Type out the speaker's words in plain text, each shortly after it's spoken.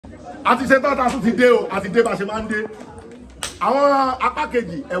àti ṣe tán tàṣù ti dé o àti dé bá ṣe máa ń dé àwọn apá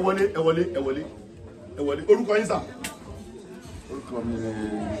kejì ẹ wọlé orúkọ yín sà. Orúkọ mi ni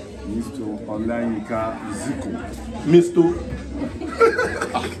Mr. Olayinka Ziko. Mr.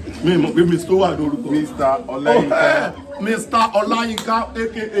 mi mọ̀ pé Mr. wà lórúkọ. Mr. Olayinka. Mr. Olayinka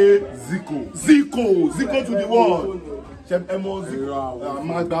aka Ziko to the world. Ẹ mọ̀ Ziko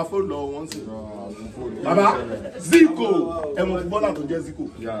máa gba fóònù lọ wọ́n sì. Bàbá Ziko ẹ mọ̀ bọ́lá tó jẹ́ Ziko.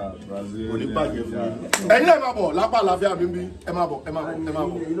 Kò ní bàjẹ́ fún mi. Ẹ̀yin ẹ máa bọ̀ lápá àlàáfíà mi bí ẹ máa bọ̀.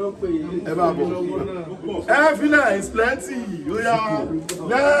 Ẹ filẹ̀ is plenty. Oya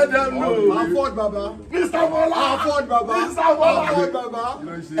let them know. Afford baba. Mr. Bola. Afford baba. Mr. Bola. Afford baba.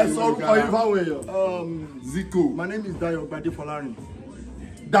 Ẹ sọ orúkọ yín fáwọn èèyàn. Ziko. My name is Dayo Gbadefolarin.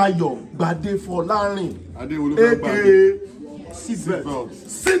 Dayo Gbadefolarin. aka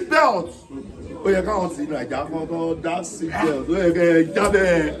seatbelt. Ó yẹ káwọn sí Naija kọ́kọ́ dá seatbelt. Ó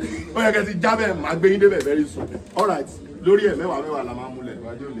yẹ kẹ́ ti jábẹ́ máa gbé yín débẹ̀ very soon. All right, lórí ẹ̀ mẹ́wàá la máa múlẹ̀.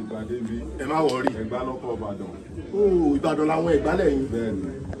 Ìbàdí ò lè gbàdé bí. Ẹ má wọrí. Ẹ̀gbá lọ́kọ̀ Ìbàdàn. Ó Ìbàdàn làwọn ẹ̀gbá lẹ́yìn. Bẹ́ẹ̀ni.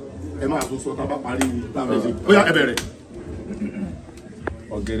 Ẹ máa tún sọ tá a bá parí láàmẹ́sì. Ó yá ẹ bẹ̀rẹ̀.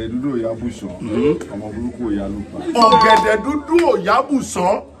 Ọ̀gẹ̀dẹ̀ dúdú òyà bùsàn. Ọmọ burúkú òyà lùpà. Ọ̀gẹ̀dẹ̀ dúdú òyà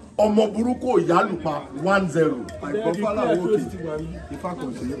bùsàn. Ọmọ burúkú òyà lùpà 1-0. Àìgbọ́fálà wòkè Ifá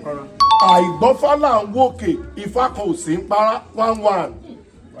kan sí ní para. Àìgbọ́fálà wòkè Ifá kan ò sí ń para 1-1.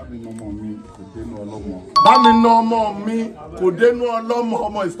 Bámi nà ọmọ mi kò dénú ọlọ́mọ. Bámi nà ọmọ mi kò dénú ọlọ́mọ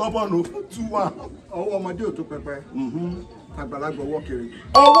ọmọ ìsọ́bọ̀nù 2-1. Ọwọ́ ọmọdé ò tó pẹpẹ. Àgbàlagbà ọwọ́ kiri.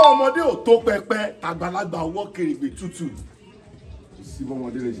 Ọwọ́ ọmọdé ò tó pẹpẹ àgbàlagbà ọwọ́ kèrègbè tútù. Sí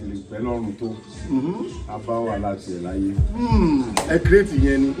bọ́mọdé lè ṣe lè pẹ́ lọ́rùn tó. A bá wà láti ẹ̀ láyé. Ẹ kírètì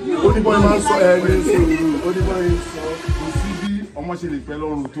yẹn ni. Ó ní bọ́ máa ń sọ ẹ ní sòrò. Ó ní bọ́ ń sọ. Kò sí bí ọmọ ṣe lè pẹ́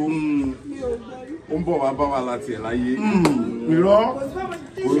lọ́rùn tó. Ó ń bọ̀ wá bá wà láti ẹ̀ láyé. Irọ́.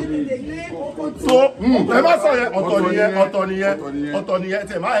 So ẹ má sọ yẹn ọ̀tọ̀ nìyẹn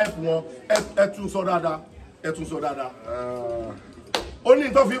tẹ̀ máa ẹ̀ fún wọn ẹ tún sọ dáadáa. Ó ní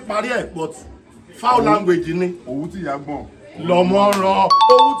tó fi parí ẹ̀ but foul language ni. Òwú tí ìyá gbọ̀n. Lọ́mọ́ràn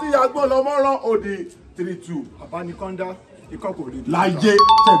ohun tí a gbọ́ lọ́mọ́ràn òde 3-2. Àbánikọ́ndá ikọ́ kò lè dé. Láyé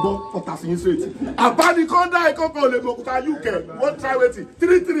ṣẹ̀gbọ́n ọ̀tà sí straight. Àbánikọ́ndá ikọ́ kò lè gbòkúta UK wọ́n try wetin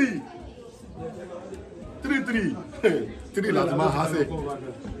 3-3. 3 láti máa há sẹ́.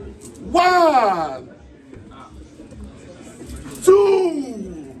 1 2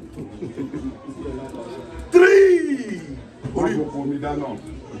 3. Orí oko mi dáná.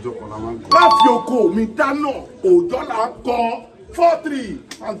 Ìjọpọ̀ la máa ń kọ́. Láti oko mi dáná òòjọ́ là ń kọ́ 4-3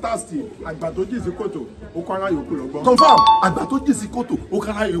 fantastic. Àgbà tó jì sí kòtò, ó kọ́ ara yòókù lọ́gbọ́n. Confirm àgbà tó jì sí kòtò ó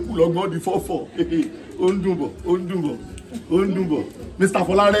kára yòókù lọ́gbọ́n di 4-4. Ó ń dùn bọ̀. Mr.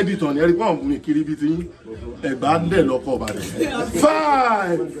 Fọlá ready tán ni ẹ̀rí pọ́n mi kiri bíi ti yín. Ẹ̀gbá ń dẹ̀ lọ́kọ̀ Ìbàdàn.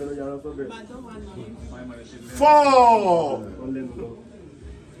 5 4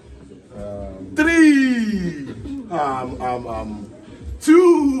 3 2.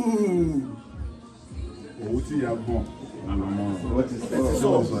 Òwú tí ìyá gbọ̀n.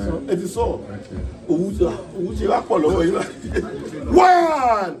 Ẹ ti sọ. Òwú tí wá pọ̀ lọ́wọ́ yìí.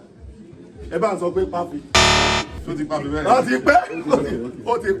 1. Ẹ bá ń sọ pé pápí. Tó ti pàbí bẹ́ẹ̀. Ó ti pẹ́.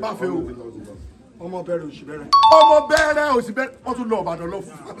 Ó ti pàfẹ́ o. Ọmọ bẹ̀rẹ̀ òṣì bẹ̀rẹ̀. Ọmọ bẹ̀rẹ̀ òṣì bẹ̀rẹ̀. Wọ́n tún lọ Ìbàdàn lọ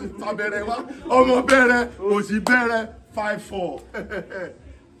fún abẹ́rẹ́ wa. Ọmọ bẹ̀rẹ̀ òṣì bẹ̀rẹ̀ 5-4.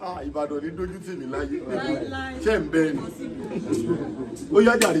 Ìbàdàn ní dójú tì mí láyé. Ṣé ń bẹ́ẹ̀ ni? Ó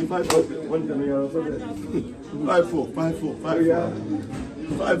yá jàre 5-4. 5-4.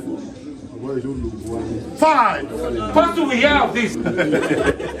 5. What do we hear of this?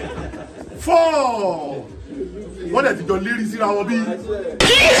 4. Wọ́n dẹ̀ ti jọ lérí síra wọn bí.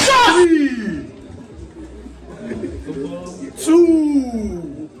 3 2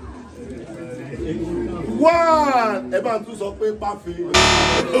 1. Ẹ bá ń tún sọ pé páfẹ́.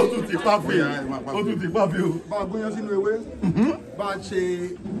 Ó tún ti páfẹ́ o. Bá a gúnyán sínú ewé. Bá a ṣe.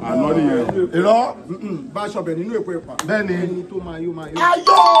 Àná nìyẹn. Irọ́. Bá a ṣọbẹ̀ nínú èpo ẹ̀pà. Bẹ́ẹ̀ni. Ẹni tó máa yó máa yó.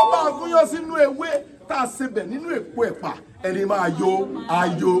 Ayọ̀ bá a gúnyán sínú ewé tá a sebẹ̀ nínú èpo ẹ̀pà. Ẹni máa yó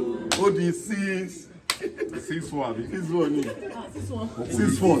ó di 6. 6-4 àbí. 6-4 ni.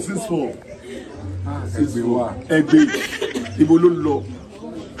 6-4. Ẹgbẹ́ wa. Ẹgbẹ́ ibo ló lọ.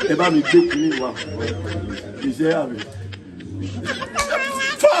 Ẹ bá mi gbé kiri wa. Iṣẹ́ àmì.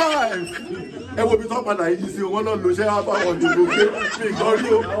 5. Ẹ wo bí tọ́ padà yìí sí wọn náà lo iṣẹ́ àbáwọn òyìnbó gbé ní ìgbọ́rí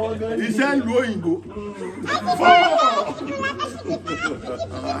o. Iṣẹ́ ìlú òyìnbó. 4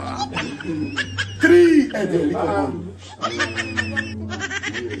 3 ẹ̀jẹ̀ rí kankan.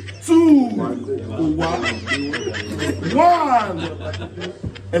 2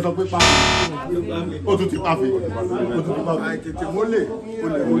 1 ẹ sọ pé pàfẹ́ ó tún ti pàfẹ́ àìtètè mólè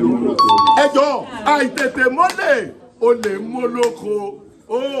olè mólóko. ẹ jọ àìtètè mọ́lẹ̀ olè mólóko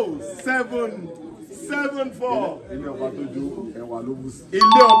 7-4. ilé ọba tó jó ẹwà ló bù sí.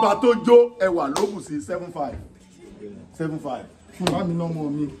 ilé ọba tó jó ẹwà ló bù sí 7-5. bá mi nọ́mọ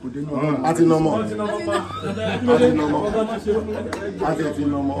mi kò dé náà. àti nọmọ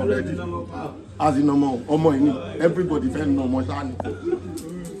àti nọmọ ọmọ yìí ni everybody fẹ́ nọmọ sáni.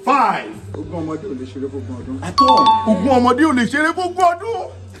 5. ogún ọmọdé ò lè ṣeré fógún ọdún. àtọ ogún ọmọdé ò lè ṣeré fógún ọdún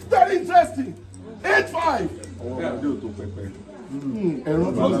very interesting. 8-5. ọwọ́ ọmọdé ò tó pẹpẹ. ẹ̀rọ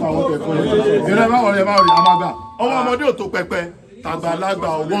tó ń fa àwọn kẹ̀kọ́ ẹ̀rọ ẹ̀ máa wọlé àmàgbà ọwọ́ ọmọdé ò tó pẹpẹ tàgbàlagbà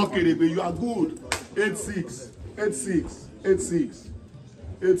ọwọ́ kèrègbè you are good. 8-6.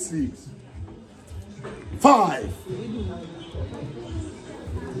 5.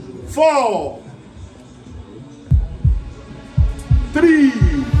 4. 3.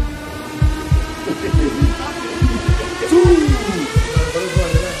 2.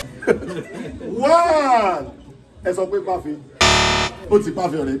 1. ẹ sọ pé pàfẹ́ ó ti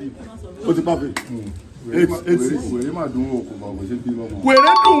pàfẹ́ already ó ti pàfẹ́. 8-6. wèrè máa dùn wò kò bá kò ṣe bí lọ́mọ.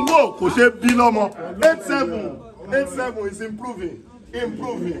 wèrè dùn wò kò ṣe bí lọ́mọ. 8-7 is improving.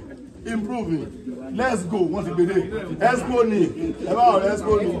 Let's go wọ́n ti gbèdé expo ni ẹ bá ọ̀rẹ́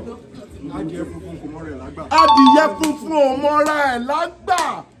expo ni. adìyẹ funfun kò mọ́ rẹ̀ lágbà. adìyẹ funfun ò mọ́ra ẹ̀ lágbà.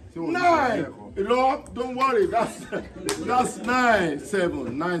 9. Lord, don't worry, that's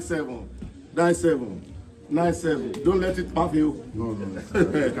 9-7. Don't let it pass you. no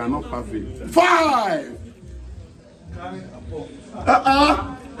you cannot perfect. 5.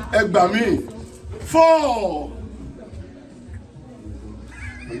 Ẹ gbà mí. 4.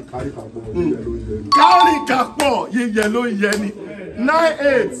 Kárí kapọ̀ yíyẹ ló yẹ ni.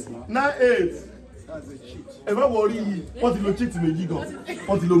 9-8. ẹ má wọrí yìí wọ́n ti lo cheat méjì gan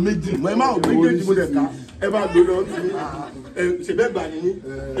wọ́n ti lo méjì mọ ẹ má gbé méjì mo lè ká ẹ má lò lọ sí ṣèbẹ́ gbà yín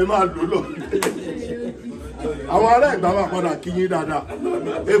ẹ má lò lọ. àwọn ará Ẹ̀gbá máa padà kí yín dáadáa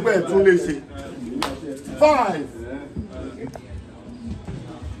ẹgbẹ́ ẹ̀ tún lè ṣe. 5.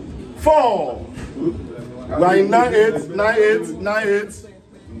 4. Line 9-8.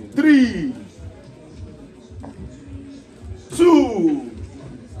 3. 2.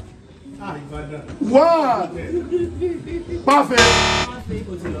 1. Perfect.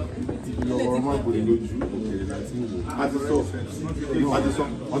 ìlọ́wọ́ máa gbòdì lójú òkèèrè láti wò.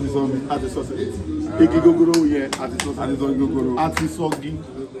 àti sọ sí igi gogoro yẹn àti sọ gogoro.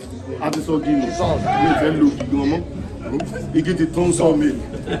 àti sọ gi mi fẹ́ lo igi gan mọ́ igi ti tún sọ mi.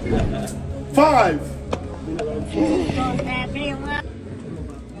 5.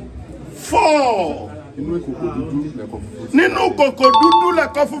 4. inú ìkòkò dúdú lẹ̀kọ̀ funfun. nínú kòkò dúdú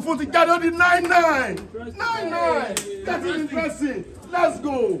lẹ̀kọ̀ funfun ti jáde ó di 9-9. Getting interesting. Let's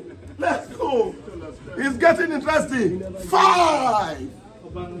go. It's getting interesting. 5.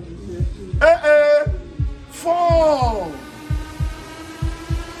 4.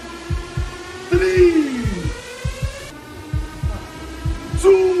 3.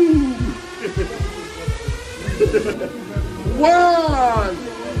 2.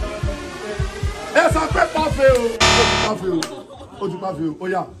 1. ẹ sọ pé pàfẹ́ o ó ti pàfẹ́ o ó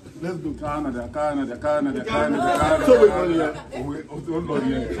yá let's go. Canada. so we go here. ó lọ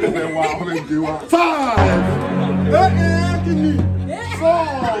yẹn ó fẹ́ wá ó fẹ́ gbé wá. 5. kí ni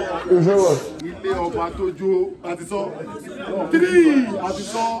 4. ilé ọba tó jó. àti sọ 3. àti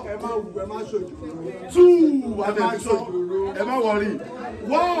sọ 2. àti sọ ẹ má wọrí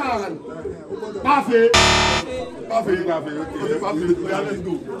 1. pàfẹ́. Okay. Let's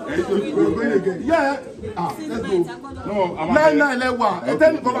go. Yeah. Let's go. No, 9-9 lẹ́wà.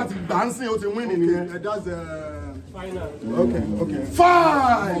 Ẹ̀tẹ́ni kan bá ti gbà ń sìn ó ti win nìyẹn. that's final. Okay.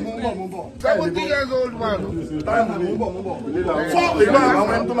 5. 70 years old man. Four. Ìgbà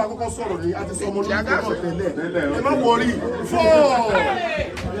àwọn ẹni tó máa kọ́kọ́ sọ̀rọ̀ ní àti sọ ọmọ lórí kọ́kọ́ tẹ́lẹ̀. Ẹ má wọrí.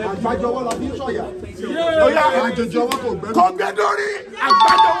 4. àgbájọwọ́ la fi ń sọ̀yà. Oya àjèjì ọwọ́ kò gbẹ́rù. kò gbé dórí.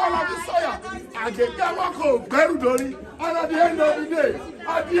 Àgbájọwọ́ la fi sọ̀yà. Àjèjì ọwọ́ kò gbẹ́rù dórí. And at the end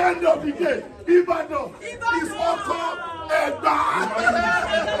of the day, Ìbàdàn is ọkọ Ẹ̀gbá.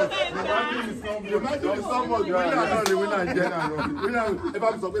 Imagine the song was winner ẹ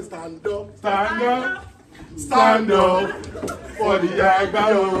bá mi sọ pé stand up for the Ẹ̀gbá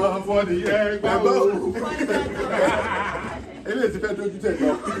o. Eléyìí ti fẹ́ dojú tẹ̀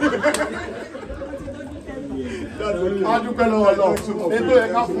lọ. Adúpẹ́ lọ́wọ́ lọ. Ètò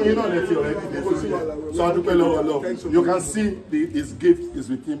ẹ̀ka fún yín náà lè ti already dé sí i. So adúpẹ́ lọ́wọ́ lọ. You can see his gift is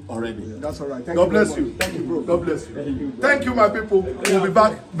with him already. That's all right. God bless you. Thank you, bro. God bless you. Thank you, my people. We'll be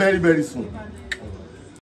back very, very soon.